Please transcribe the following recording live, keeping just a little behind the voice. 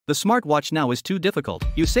The smartwatch now is too difficult.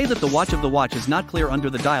 You say that the watch is not clear under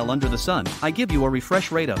the dial under the sun. I give you a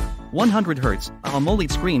refresh rate of 100 Hz, a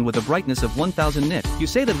AMOLED screen with a brightness of 1000 nit. You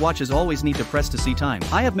say that watches always need to press to see time.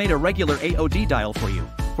 I have made a regular AOD dial for you.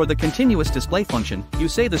 For the continuous display function, you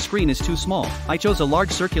say the screen is too small. I chose a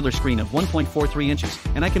large circular screen of 1.43 inches,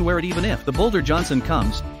 and I can wear it even if the Boulder Johnson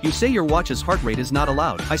comes. You say your watch's heart rate is not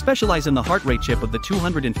allowed. I specialize in the heart rate chip of the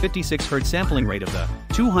 256 Hz sampling rate of the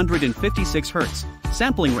 256 Hz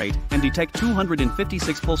sampling rate and detect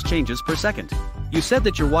 256 pulse changes per second. You said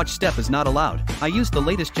that your watch step is not allowed. I used the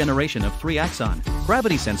latest generation of 3-axon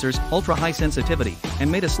gravity sensors, ultra-high sensitivity, and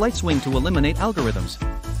made a slight swing to eliminate algorithms.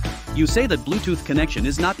 You say that Bluetooth connection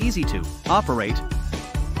is not easy to operate.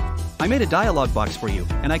 I made a dialog box for you,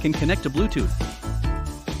 and I can connect to Bluetooth.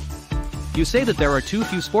 You say that there are too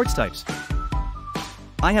few sports types.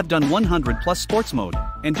 I have done 100 plus sports mode,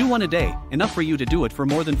 and do one a day, enough for you to do it for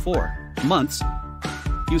more than 4 months.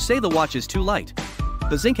 You say the watch is too light.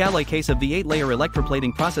 The zinc alloy case of the 8-layer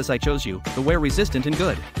electroplating process I chose you, the wear resistant and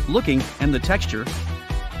good looking, and the texture.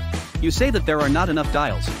 You say that there are not enough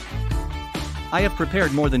dials. I have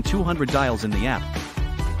prepared more than 200 dials in the app.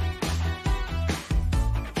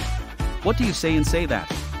 What do you say and say that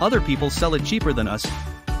other people sell it cheaper than us?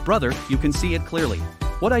 Brother, you can see it clearly.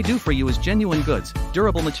 What I do for you is genuine goods,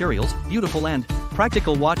 durable materials, beautiful and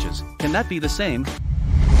practical watches. Can that be the same?